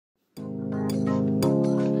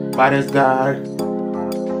baddest guy.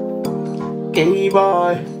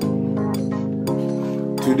 KayBwoy.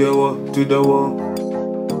 To the wall, to the wall.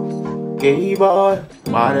 KayBwoy,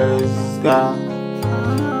 baddest guy.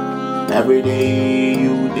 Every day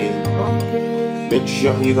you day, make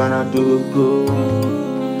sure you gonna do good.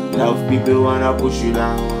 Love people wanna push you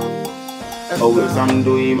down. Always I'm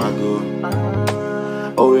doing my good.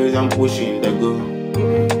 Always I'm pushing the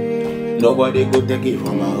good. Nobody could take it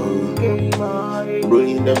from my own.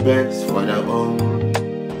 Bring the best for the own.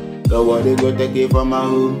 Nobody could take it from my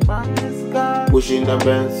own. Pushing the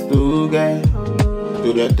best to get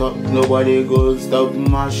to the top. Nobody goes stop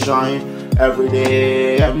my shine. Every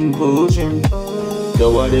day I'm pushing.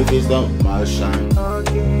 Nobody can stop my shine.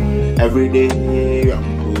 Every day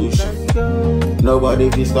I'm pushing. Nobody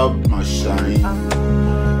can stop my shine.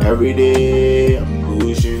 Every day I'm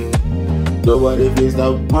pushing. Nobody can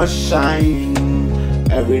stop my shine.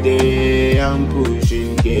 Every day I'm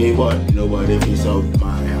pushing. KayBwoy, nobody can stop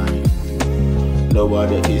my hand.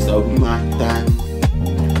 Nobody can stop my time.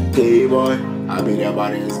 KayBwoy, I be the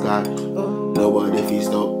baddest guy. Nobody can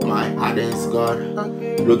stop my hardest God.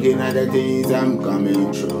 Looking at the things I'm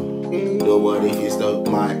coming through. Nobody can stop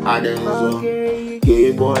my hardest one.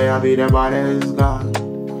 KayBwoy, I be the baddest God.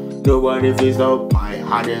 Nobody can stop my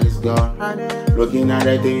hardest God. Looking at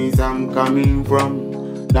the things I'm coming from.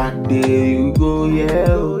 That day you go, yeah.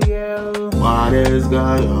 Baddest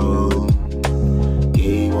God, yo.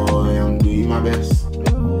 KayBwoy, I'm doing my best.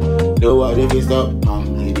 Nobody can stop,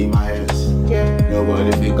 I'm leading my ass.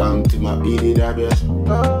 Nobody can come to my beat that best.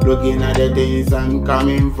 Looking at the things I'm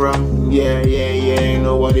coming from. Yeah.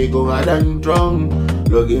 Nobody go hard and strong.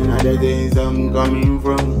 Looking at the things I'm coming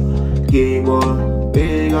from. KayBwoy,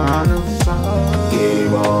 big on the side.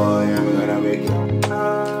 KayBwoy, I'm gonna make it.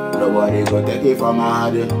 Nobody go take it from my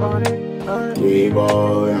heart.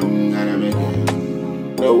 KayBwoy, I'm gonna make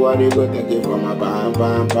it. Nobody go take it from my pam.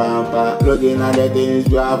 Looking at the things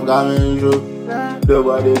you have coming through.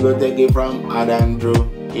 Nobody go take it from Adam Drew.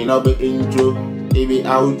 It no be intro, it be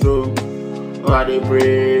outro. I dey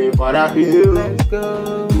pray for that you.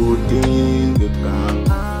 Good things could come,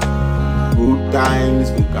 good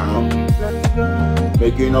times could come.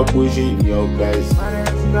 Make you not pushing your best.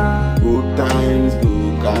 Good times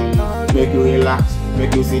could come. Make you relax,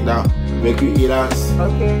 make you sit down, make you eat us.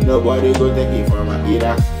 Nobody go take it from my eat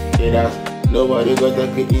us. Nobody go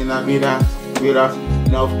take it in a beat us.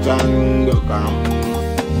 Enough time go come.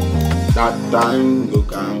 That time go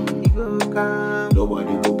come.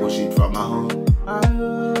 Nobody go push it from my home.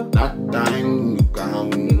 That time go come.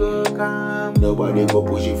 Nobody go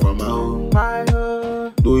push it from my home.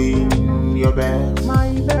 Doing your best.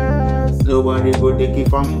 Nobody go take it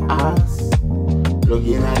from us.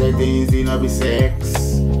 Looking at the things in a be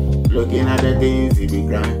sex. Looking at the things in be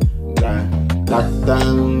grind. That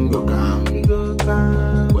time go come.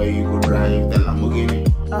 Where you go drive the Lamborghini.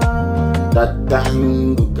 That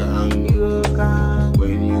time go come.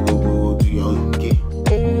 When you go to Yankee.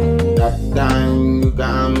 That time go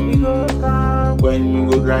come. When you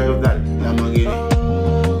go drive that Lamborghini.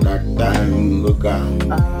 That time go come.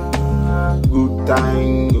 Good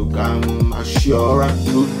time go come. Assurance.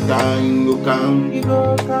 Good time go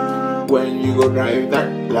come. When you go drive that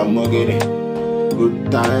Lamborghini.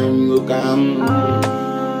 Good time go come.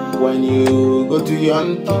 When you go to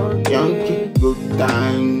Yankee, good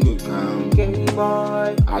time will come.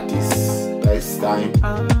 Artist, best time,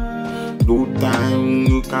 good time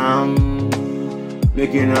will come.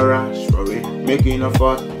 Making a rush for it, making a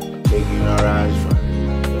fuss, making a rush for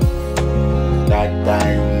it. That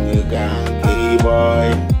time will come.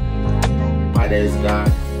 KayBwoy, baddest guy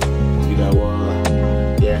to the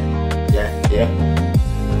world. Yeah.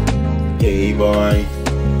 KayBwoy,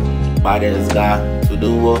 baddest guy. To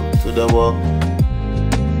the wall.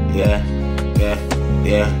 Yeah.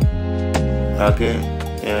 Okay,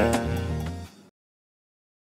 yeah.